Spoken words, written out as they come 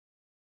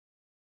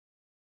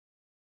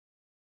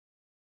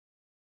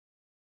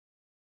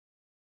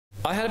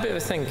I had a bit of a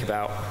think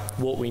about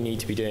what we need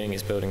to be doing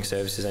as building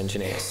services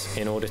engineers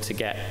in order to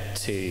get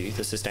to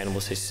the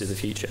sustainable cities of the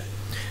future.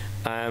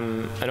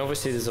 And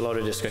obviously there's a lot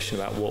of discussion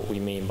about what we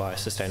mean by a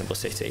sustainable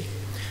city.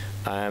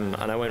 And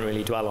I won't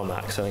really dwell on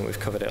that because I think we've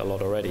covered it a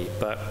lot already.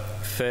 But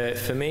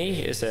for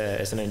me as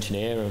an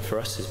engineer, and for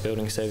us as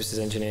building services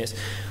engineers,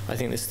 I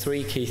think there's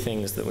three key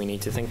things that we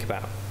need to think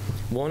about.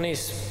 One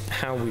is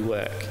how we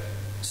work.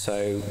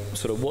 So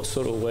what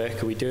sort of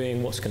work are we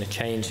doing? What's going to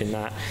change in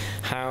that?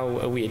 How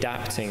are we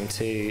adapting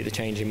to the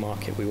changing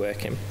market we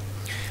work in?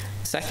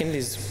 Second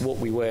is what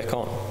we work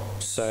on.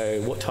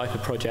 So what type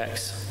of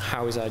projects,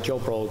 how is our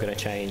job role going to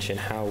change, and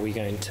how are we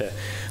going to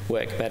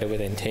work better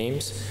within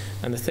teams?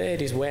 And the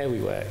third is where we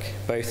work,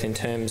 both in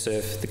terms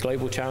of the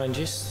global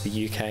challenges,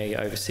 the UK,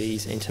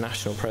 overseas,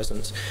 international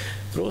presence,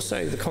 but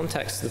also the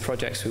context of the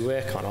projects we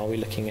work on. Are we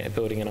looking at a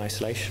building in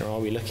isolation, or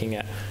are we looking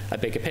at a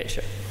bigger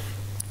picture?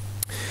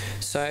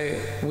 So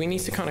we need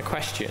to kind of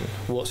question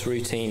what's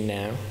routine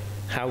now,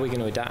 how we're going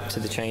to adapt to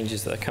the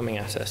changes that are coming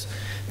at us,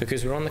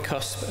 because we're on the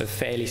cusp of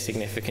fairly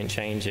significant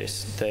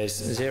changes. There's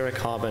zero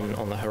carbon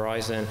on the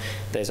horizon,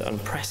 there's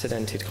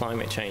unprecedented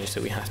climate change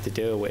that we have to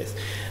deal with,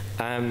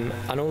 and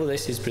all of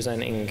this is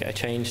presenting a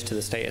change to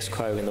the status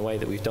quo in the way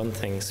that we've done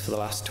things for the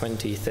last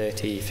 20,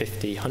 30,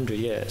 50, 100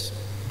 years.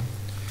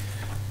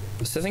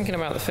 So thinking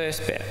about the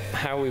first bit,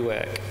 how we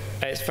work,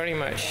 it's very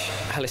much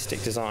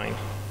holistic design,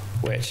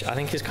 which I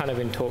think has kind of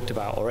been talked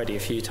about already a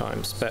few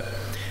times, but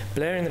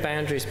blurring the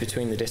boundaries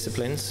between the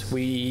disciplines.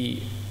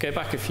 We go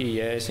back a few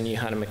years and you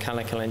had a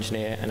mechanical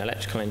engineer, an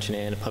electrical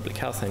engineer, and a public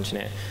health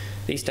engineer.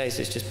 These days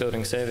it's just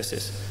building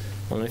services.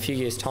 Well, in a few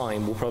years'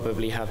 time, we'll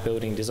probably have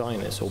building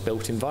designers or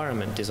built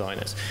environment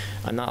designers,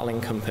 and that'll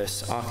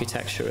encompass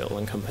architecture, it'll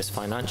encompass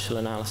financial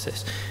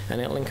analysis,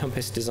 and it'll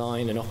encompass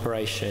design and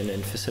operation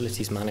and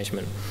facilities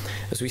management.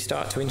 As we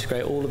start to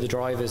integrate all of the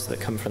drivers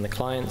that come from the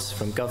clients,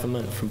 from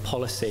government, from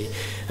policy,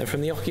 and from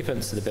the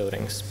occupants of the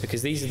buildings,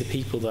 because these are the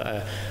people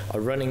that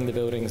are running the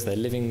buildings, they're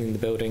living in the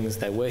buildings,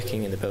 they're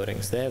working in the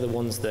buildings. They're the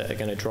ones that are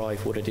going to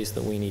drive what it is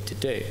that we need to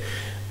do.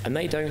 And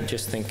they don't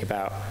just think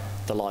about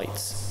the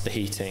lights, the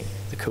heating,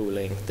 the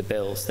cooling, the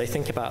bills. They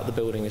think about the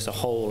building as a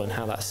whole and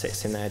how that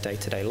sits in their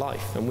day-to-day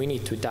life, and we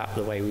need to adapt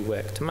the way we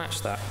work to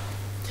match that.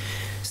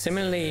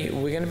 Similarly,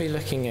 we're going to be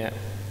looking at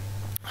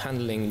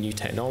handling new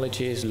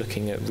technologies,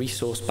 looking at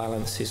resource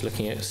balances,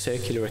 looking at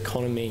circular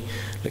economy,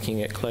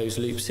 looking at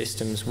closed-loop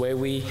systems, where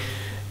we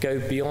go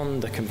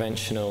beyond the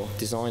conventional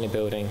design a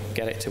building,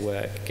 get it to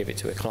work, give it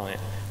to a client.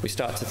 We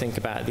start to think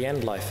about the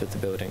end life of the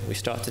building. We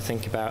start to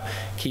think about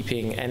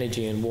keeping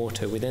energy and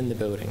water within the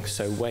building,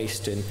 so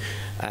waste and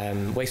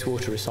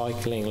wastewater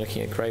recycling,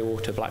 looking at grey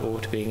water, black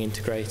water being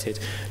integrated,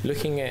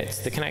 looking at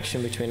the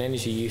connection between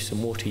energy use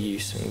and water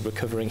use, and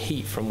recovering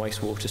heat from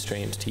wastewater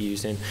streams to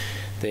use in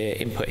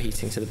the input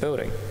heating to the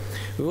building.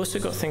 We've also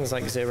got things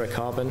like zero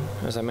carbon,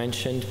 as I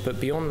mentioned, but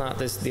beyond that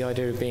there's the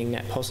idea of being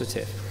net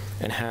positive,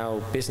 and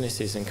how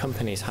businesses and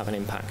companies have an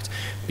impact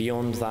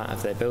beyond that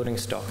of their building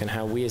stock, and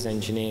how we as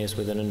engineers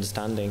with an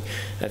understanding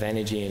of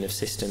energy and of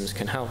systems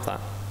can help that.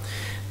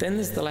 Then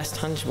there's the less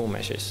tangible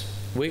measures.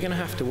 We're going to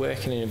have to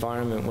work in an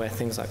environment where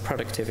things like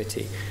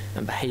productivity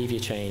and behaviour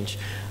change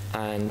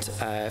and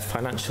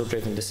financial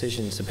driven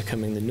decisions are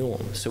becoming the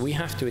norm. So we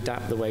have to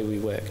adapt the way we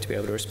work to be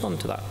able to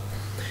respond to that.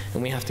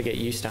 And we have to get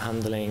used to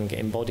handling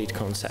embodied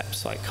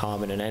concepts like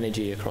carbon and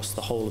energy across the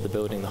whole of the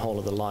building, the whole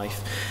of the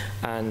life,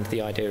 and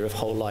the idea of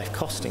whole life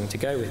costing to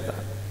go with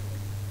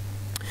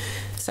that.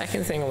 The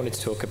second thing I wanted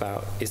to talk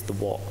about is the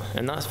what,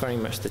 and that's very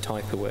much the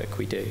type of work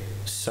we do.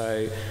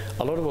 So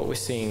a lot of what we're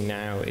seeing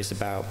now is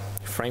about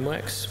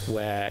frameworks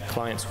where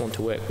clients want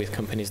to work with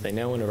companies they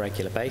know on a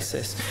regular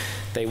basis.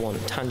 They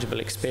want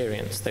tangible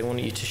experience. They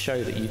want you to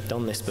show that you've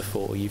done this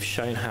before, you've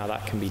shown how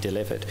that can be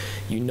delivered,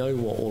 you know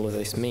what all of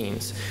this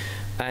means.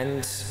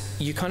 And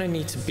you kind of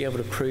need to be able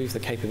to prove the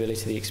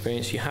capability, the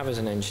experience you have as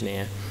an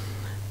engineer,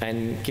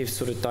 and give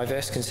sort of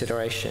diverse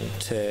consideration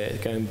to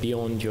going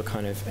beyond your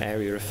kind of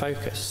area of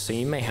focus. So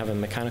you may have a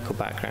mechanical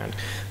background,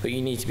 but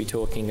you need to be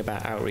talking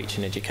about outreach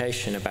and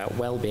education, about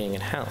well-being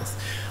and health,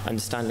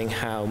 understanding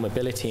how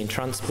mobility and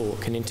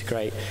transport can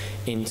integrate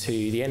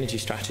into the energy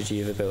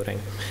strategy of a building,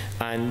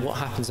 and what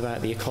happens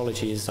about the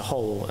ecology as a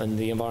whole and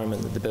the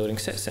environment that the building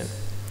sits in.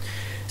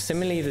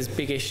 Similarly, there's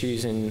big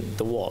issues in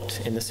the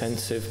what, in the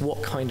sense of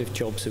what kind of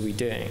jobs are we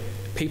doing.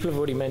 People have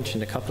already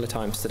mentioned a couple of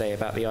times today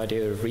about the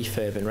idea of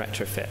refurb and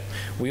retrofit.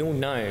 We all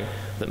know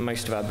that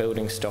most of our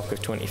building stock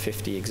of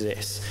 2050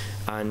 exists,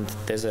 and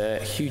there's a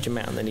huge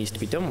amount that needs to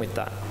be done with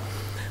that.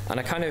 And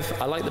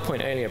I like the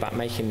point earlier about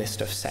making this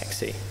stuff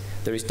sexy.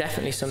 There is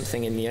definitely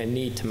something in the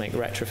need to make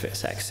retrofit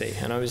sexy.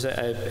 And I was at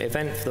an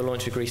event for the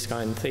launch of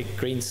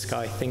Green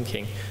Sky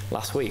Thinking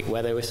last week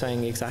where they were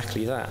saying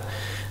exactly that.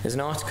 There's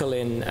an article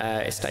in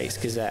Estates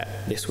Gazette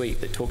this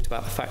week that talked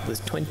about the fact that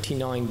there's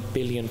 £29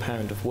 billion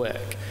of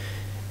work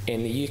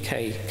in the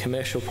UK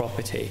commercial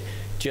property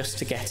just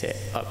to get it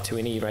up to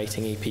an E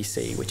rating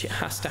EPC, which it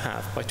has to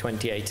have by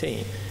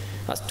 2018.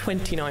 That's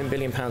 £29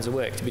 billion of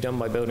work to be done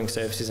by building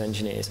services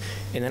engineers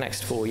in the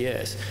next 4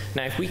 years.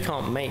 Now, if we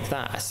can't make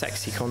that a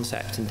sexy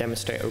concept and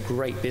demonstrate a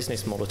great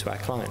business model to our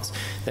clients,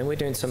 then we're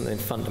doing something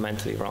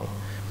fundamentally wrong.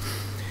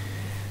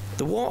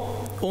 The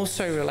what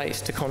also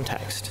relates to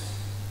context,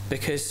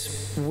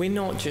 because we're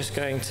not just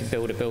going to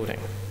build a building.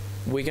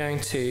 We're going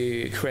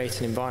to create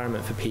an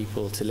environment for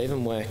people to live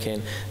and work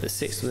in that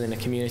sits within a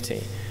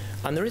community.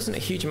 And there isn't a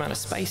huge amount of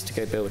space to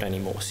go build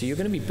anymore. So you're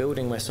going to be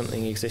building where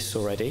something exists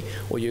already,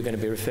 or you're going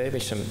to be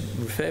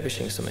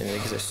refurbishing something that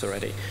exists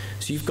already.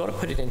 So you've got to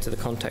put it into the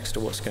context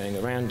of what's going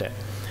around it.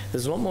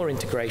 There's a lot more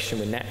integration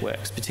with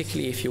networks,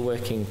 particularly if you're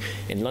working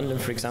in London,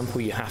 for example.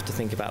 You have to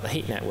think about the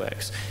heat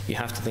networks. You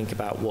have to think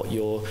about what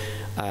your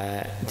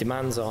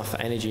demands are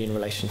for energy in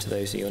relation to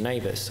those of your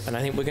neighbours. And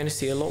I think we're going to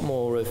see a lot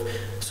more of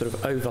sort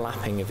of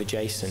overlapping of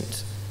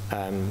adjacent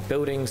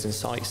buildings and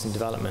sites and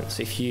developments.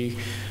 If you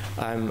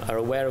are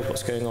aware of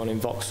what's going on in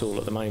Vauxhall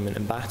at the moment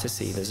and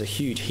Battersea, there's a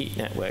huge heat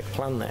network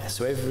plan there.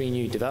 So every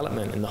new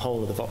development in the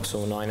whole of the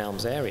Vauxhall Nine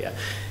Elms area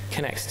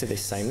connects to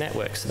this same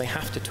network. So they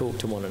have to talk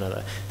to one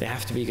another. They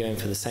have to be going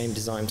for the same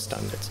design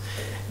standards.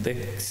 The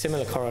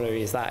similar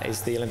corollary is that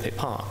is the Olympic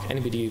Park.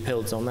 Anybody who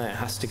builds on there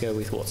has to go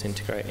with what's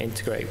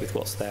integrate with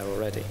what's there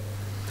already.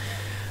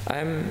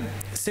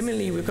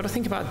 Similarly, we've got to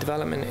think about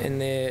development in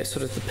the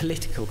sort of the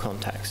political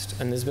context,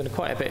 and there's been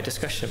quite a bit of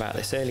discussion about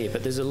this earlier,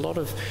 but there's a lot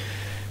of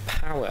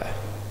power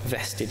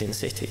vested in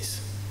cities,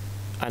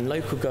 and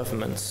local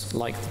governments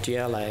like the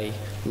GLA,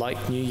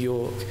 like New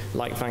York,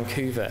 like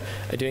Vancouver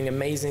are doing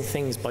amazing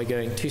things by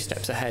going 2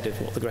 steps ahead of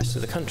what the rest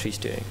of the country's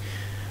doing.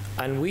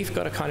 And we've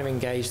got to kind of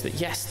engage that,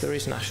 yes, there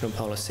is national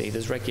policy,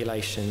 there's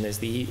regulation, there's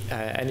the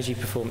Energy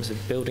Performance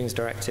of Buildings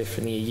Directive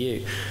from the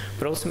EU,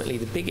 but ultimately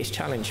the biggest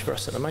challenge for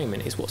us at the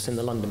moment is what's in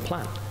the London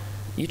plan.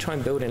 You try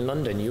and build in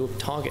London, your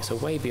targets are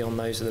way beyond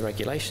those of the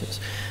regulations.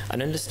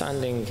 And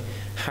understanding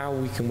how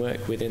we can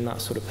work within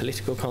that sort of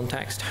political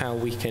context, how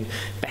we can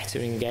better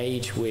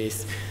engage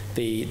with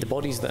the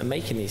bodies that are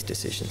making these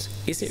decisions.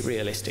 Is it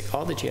realistic?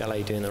 Are the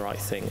GLA doing the right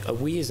thing? Are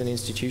we as an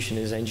institution,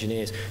 as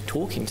engineers,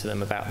 talking to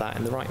them about that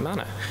in the right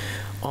manner?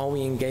 Are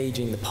we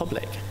engaging the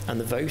public and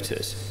the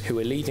voters who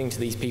are leading to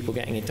these people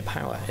getting into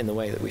power in the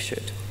way that we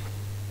should?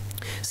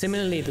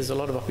 Similarly, there's a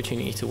lot of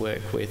opportunity to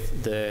work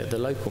with the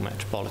local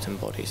metropolitan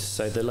bodies,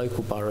 so the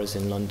local boroughs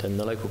in London,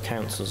 the local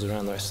councils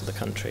around the rest of the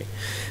country.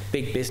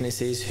 Big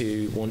businesses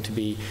who want to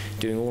be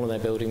doing all of their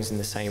buildings in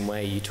the same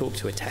way. You talk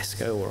to a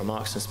Tesco or a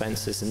Marks and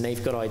Spencer's and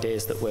they've got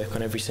ideas that work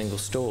on every single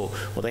store,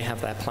 or they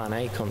have their Plan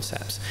A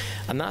concepts.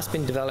 And that's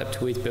been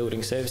developed with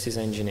building services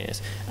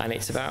engineers, and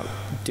it's about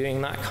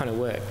doing that kind of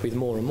work with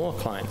more and more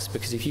clients,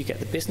 because if you get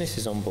the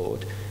businesses on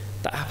board,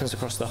 that happens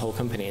across the whole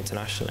company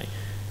internationally.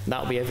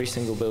 That'll be every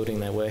single building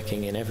they're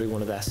working in, every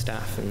one of their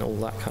staff and all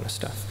that kind of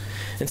stuff.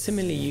 And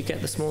similarly, you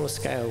get the smaller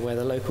scale where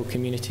the local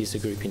communities are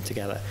grouping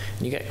together,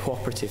 and you get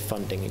cooperative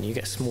funding and you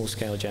get small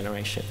scale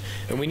generation.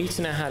 And we need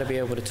to know how to be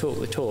able to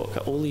talk the talk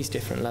at all these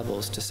different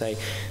levels to say,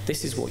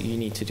 this is what you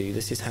need to do,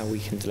 this is how we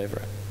can deliver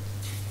it.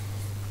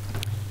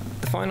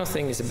 The final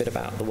thing is a bit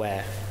about the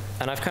where.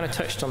 And I've kind of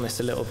touched on this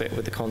a little bit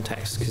with the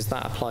context, because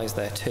that applies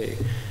there too.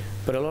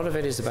 But a lot of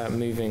it is about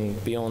moving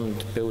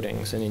beyond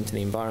buildings and into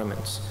the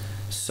environments.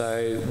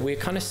 So we're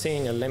kind of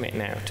seeing a limit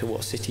now to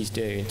what cities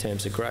do in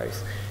terms of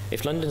growth.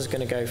 If London's going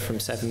to go from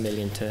 7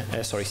 million to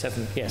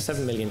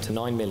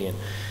 9 million,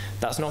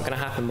 that's not going to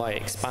happen by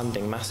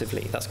expanding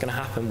massively. That's going to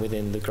happen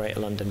within the Greater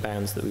London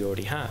bounds that we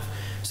already have.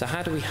 So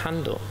how do we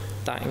handle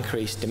that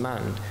increased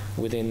demand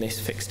within this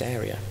fixed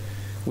area?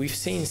 We've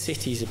seen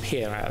cities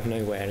appear out of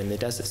nowhere in the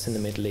deserts in the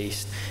Middle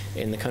East,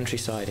 in the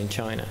countryside in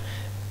China.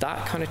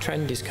 That kind of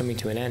trend is coming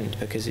to an end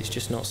because it's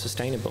just not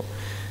sustainable.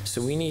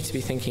 So we need to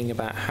be thinking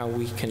about how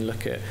we can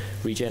look at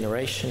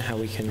regeneration, how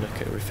we can look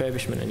at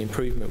refurbishment and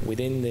improvement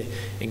within the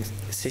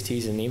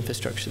cities and the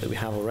infrastructure that we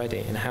have already,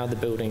 and how the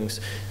buildings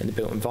and the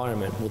built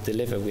environment will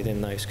deliver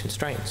within those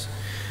constraints.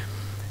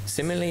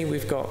 Similarly,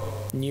 we've got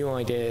new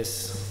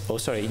ideas, or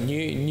sorry,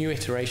 new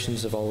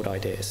iterations of old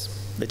ideas.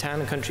 The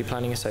Town and Country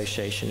Planning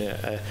Association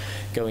are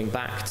going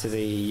back to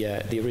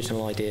the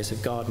original ideas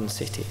of garden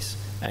cities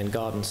and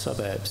garden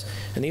suburbs.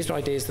 And these are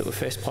ideas that were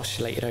first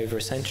postulated over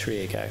a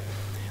century ago.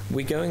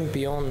 We're going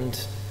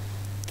beyond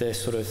the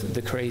sort of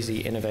the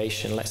crazy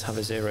innovation, let's have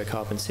a zero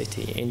carbon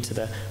city, into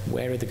the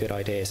where are the good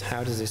ideas,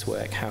 how does this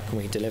work, how can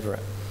we deliver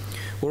it?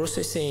 We're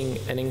also seeing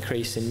an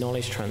increase in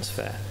knowledge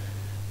transfer.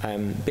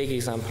 Big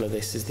example of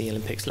this is the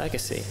Olympics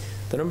legacy.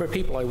 The number of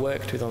people I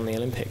worked with on the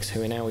Olympics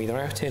who are now either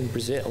out in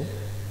Brazil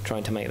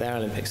trying to make their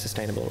Olympics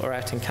sustainable, or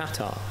out in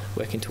Qatar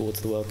working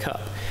towards the World Cup.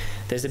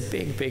 There's a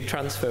big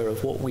transfer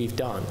of what we've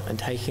done and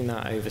taking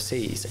that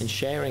overseas and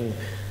sharing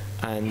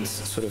and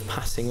sort of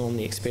passing on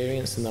the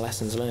experience and the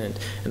lessons learned.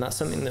 And that's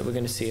something that we're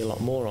going to see a lot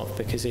more of,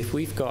 because if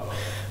we've got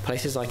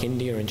places like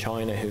India and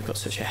China who've got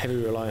such a heavy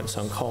reliance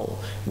on coal,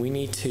 we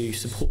need to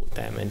support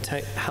them and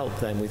help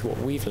them with what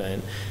we've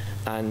learned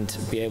and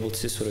be able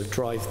to sort of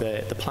drive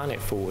the planet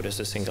forward as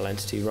a single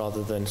entity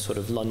rather than sort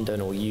of London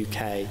or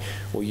UK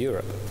or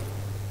Europe.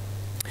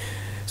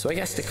 So I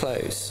guess to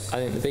close, I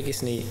think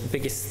the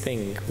biggest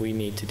thing we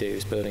need to do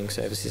as building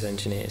services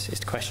engineers is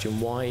to question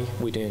why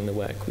we're doing the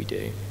work we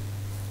do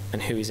and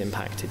who is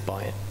impacted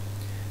by it.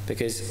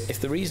 Because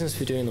if the reasons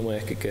for doing the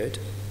work are good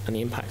and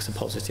the impacts are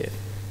positive,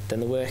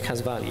 then the work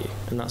has value,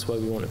 and that's where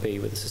we want to be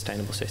with a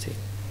sustainable city.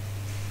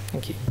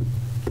 Thank you.